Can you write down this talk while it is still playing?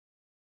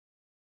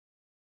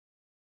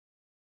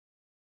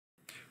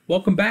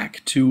Welcome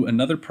back to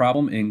another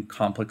problem in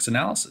complex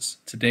analysis.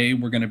 Today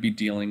we're going to be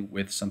dealing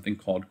with something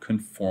called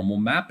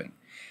conformal mapping.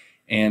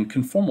 And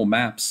conformal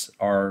maps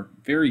are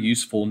very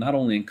useful not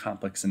only in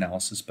complex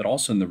analysis but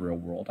also in the real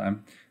world.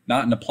 I'm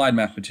not an applied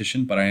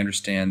mathematician, but I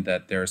understand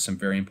that there are some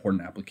very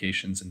important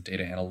applications in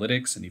data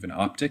analytics and even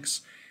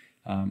optics.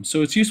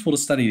 So it's useful to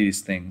study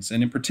these things,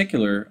 and in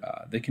particular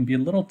they can be a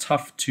little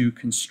tough to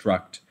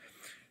construct.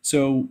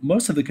 So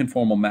most of the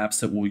conformal maps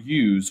that we'll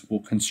use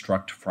will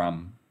construct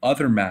from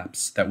other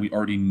maps that we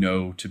already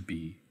know to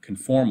be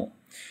conformal.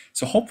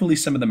 So hopefully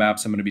some of the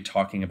maps I'm going to be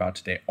talking about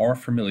today are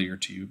familiar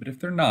to you, but if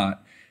they're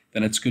not,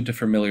 then it's good to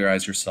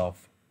familiarize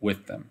yourself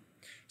with them.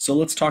 So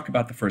let's talk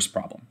about the first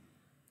problem.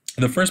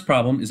 The first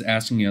problem is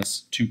asking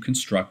us to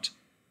construct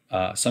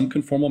some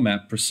conformal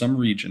map for some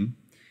region.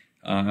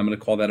 I'm going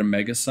to call that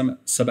omega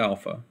sub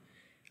alpha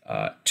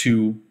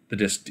to the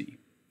disk D.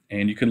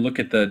 And you can look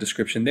at the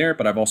description there,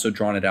 but I've also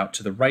drawn it out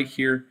to the right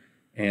here,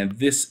 and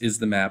this is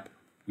the map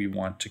we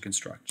want to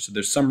construct. So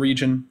there's some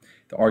region,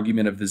 the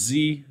argument of the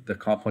z, the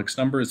complex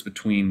number, is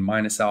between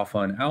minus alpha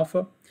and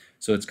alpha,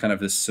 so it's kind of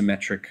this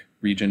symmetric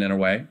region in a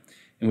way,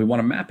 and we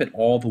want to map it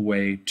all the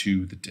way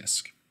to the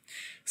disk.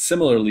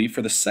 Similarly,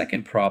 for the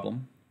second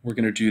problem, we're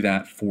going to do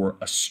that for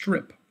a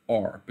strip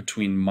R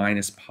between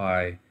minus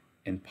pi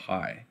and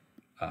pi,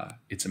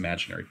 its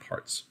imaginary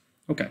parts.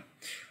 Okay,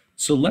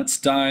 so let's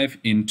dive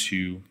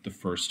into the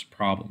first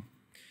problem.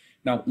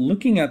 Now,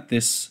 looking at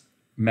this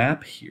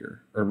map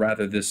here, or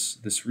rather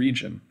this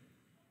region,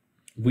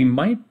 we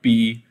might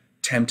be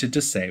tempted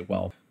to say,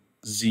 well,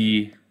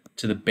 z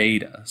to the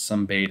beta,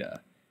 some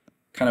beta,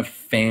 kind of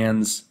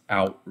fans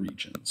out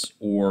regions,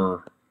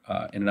 or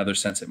in another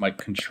sense, it might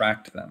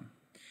contract them.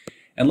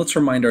 And let's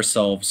remind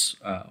ourselves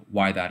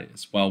why that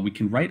is. Well, we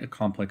can write a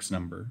complex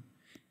number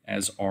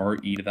as r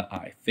e to the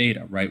I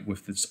theta, right,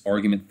 with its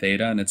argument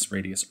theta and its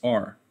radius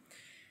r.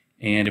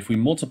 And if we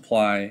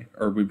multiply,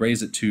 or we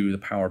raise it to the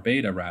power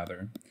beta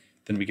rather,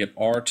 then we get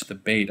r to the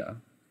beta,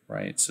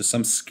 right? So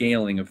some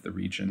scaling of the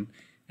region,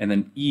 and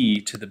then e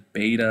to the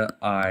beta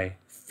I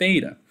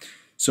theta.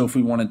 So if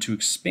we wanted to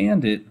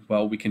expand it,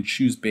 well, we can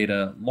choose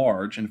beta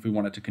large, and if we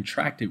wanted to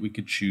contract it, we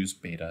could choose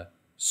beta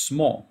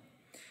small.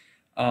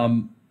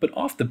 But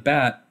off the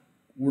bat,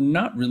 we're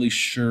not really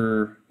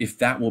sure if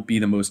that will be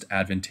the most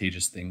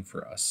advantageous thing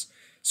for us.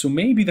 So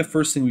maybe the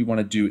first thing we want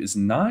to do is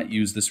not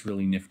use this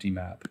really nifty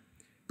map,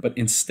 but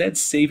instead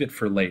save it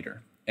for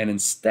later. And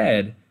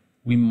instead,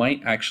 we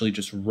might actually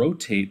just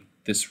rotate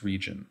this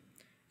region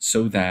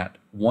so that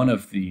one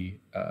of the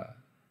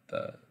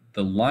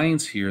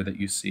lines here that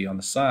you see on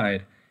the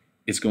side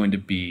is going to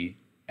be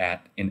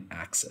at an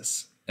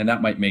axis. And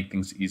that might make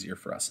things easier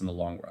for us in the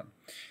long run.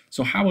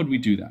 So how would we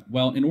do that?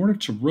 Well, in order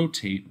to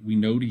rotate, we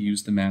know to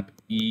use the map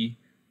e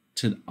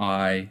to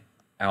I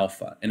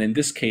alpha. And in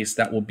this case,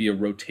 that will be a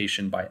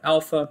rotation by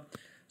alpha.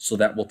 So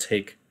that will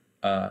take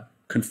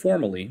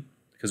conformally,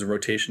 because a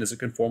rotation is a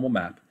conformal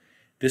map,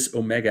 this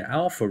omega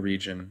alpha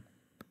region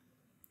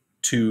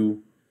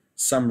to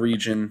some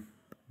region,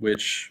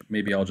 which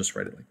maybe I'll just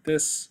write it like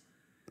this,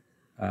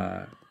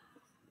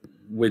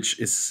 which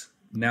is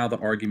now the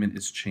argument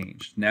is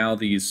changed. Now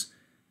these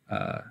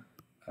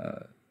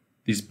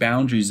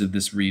boundaries of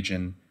this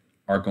region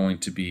are going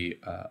to be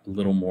a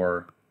little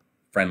more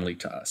friendly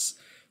to us.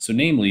 So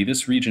namely,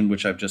 this region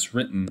which I've just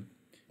written,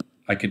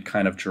 I could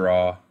kind of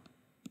draw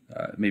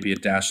maybe a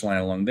dashed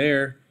line along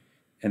there,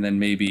 and then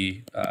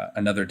maybe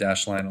another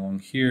dashed line along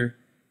here,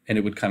 and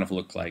it would kind of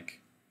look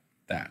like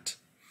that.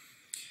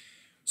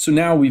 So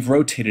now we've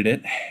rotated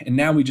it, and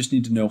now we just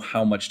need to know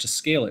how much to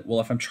scale it.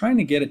 Well, if I'm trying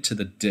to get it to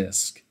the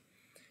disk,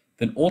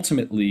 then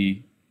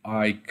ultimately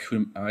I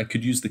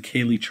could use the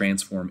Cayley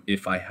transform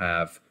if I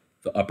have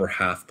the upper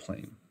half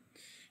plane.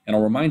 And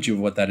I'll remind you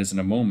of what that is in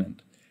a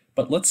moment.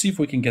 But let's see if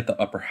we can get the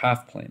upper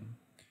half plane.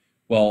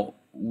 Well,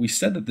 we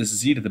said that this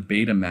z to the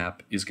beta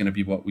map is going to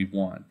be what we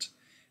want,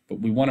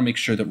 but we want to make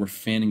sure that we're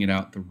fanning it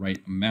out the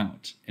right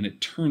amount. And it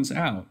turns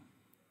out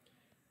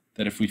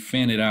that if we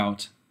fan it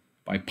out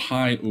by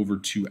pi over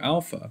 2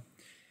 alpha,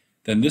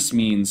 then this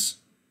means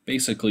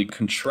basically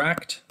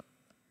contract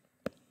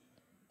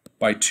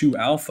by 2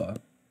 alpha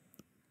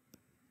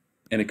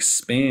and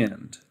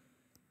expand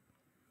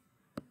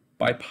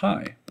by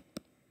pi.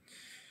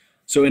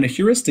 So in a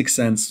heuristic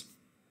sense,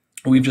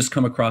 we've just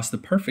come across the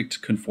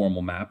perfect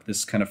conformal map,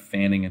 this kind of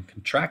fanning and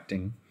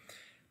contracting,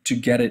 to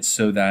get it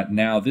so that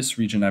now this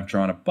region I've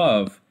drawn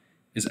above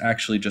is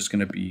actually just going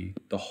to be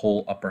the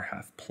whole upper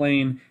half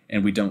plane,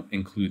 and we don't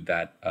include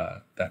that,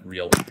 that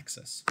real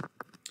axis.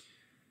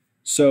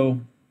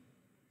 So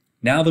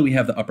now that we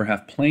have the upper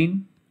half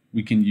plane,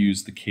 we can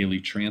use the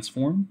Cayley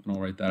transform, and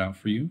I'll write that out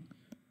for you.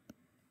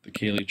 The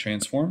Cayley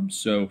transform.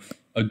 So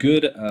a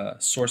good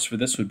source for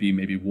this would be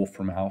maybe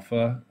Wolfram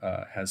Alpha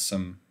has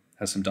some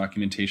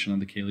documentation on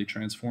the Cayley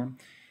transform.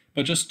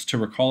 But just to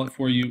recall it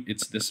for you,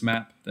 it's this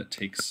map that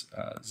takes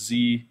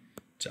z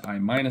to I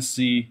minus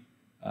z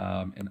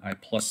and I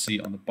plus z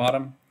on the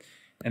bottom.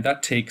 And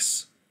that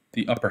takes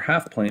the upper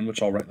half plane,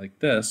 which I'll write like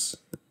this,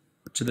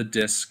 to the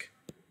disk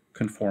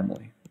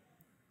conformally.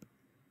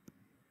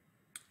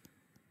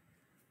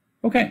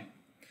 Okay,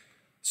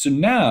 so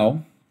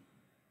now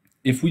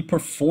if we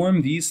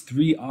perform these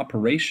three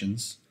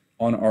operations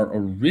on our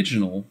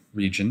original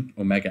region,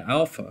 omega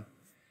alpha,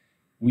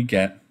 we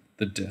get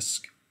the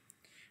disk.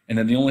 And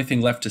then the only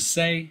thing left to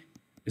say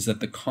is that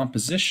the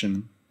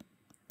composition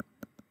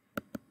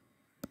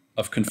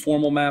of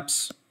conformal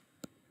maps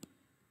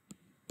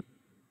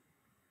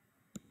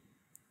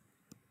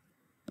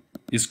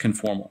is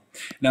conformal.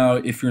 Now,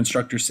 if your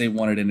instructor, say,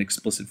 wanted an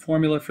explicit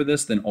formula for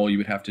this, then all you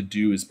would have to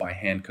do is by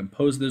hand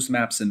compose those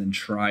maps and then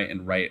try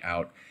and write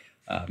out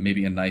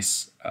maybe a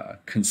nice,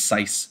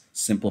 concise,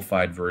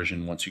 simplified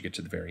version once you get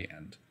to the very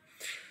end.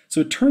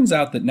 So it turns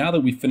out that now that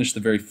we finished the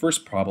very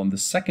first problem, the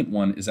second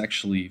one is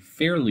actually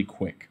fairly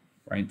quick,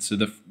 right? So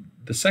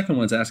the second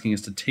one is asking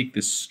us to take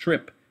this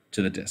strip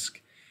to the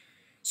disk.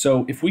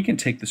 So if we can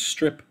take the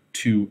strip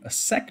to a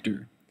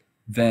sector,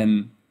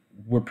 then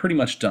we're pretty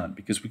much done,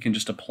 because we can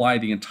just apply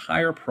the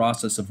entire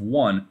process of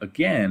one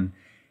again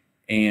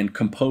and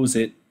compose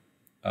it,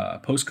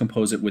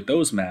 post-compose it with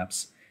those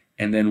maps,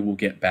 and then we'll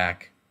get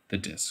back the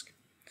disk.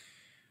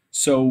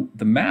 So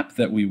the map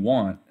that we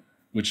want,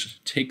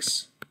 which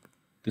takes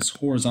this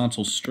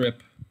horizontal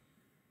strip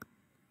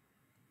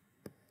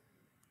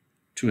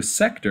to a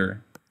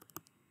sector,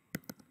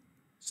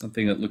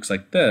 something that looks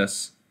like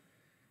this,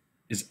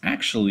 is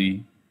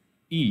actually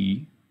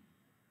e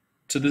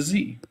to the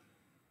z.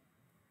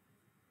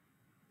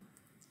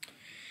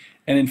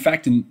 And in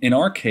fact, in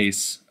our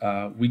case,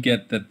 we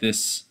get that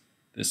this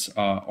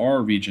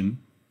R region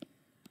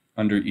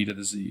under e to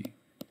the z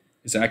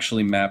is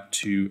actually mapped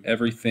to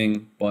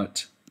everything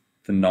but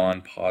the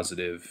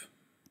non-positive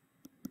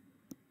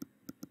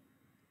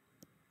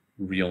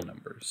real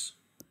numbers.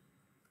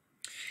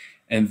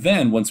 And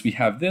then once we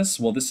have this,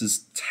 well, this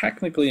is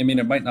technically, I mean,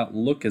 it might not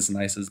look as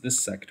nice as this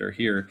sector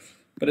here,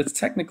 but it's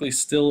technically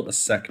still a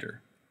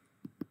sector.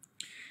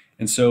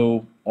 And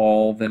so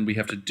all then we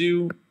have to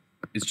do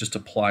is just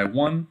apply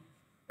 1,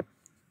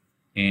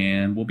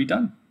 and we'll be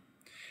done.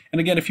 And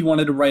again, if you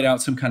wanted to write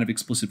out some kind of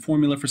explicit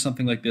formula for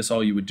something like this,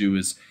 all you would do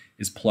is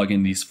plug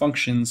in these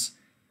functions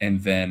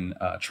and then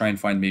try and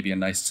find maybe a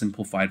nice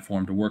simplified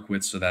form to work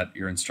with so that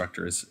your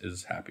instructor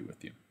is happy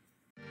with you.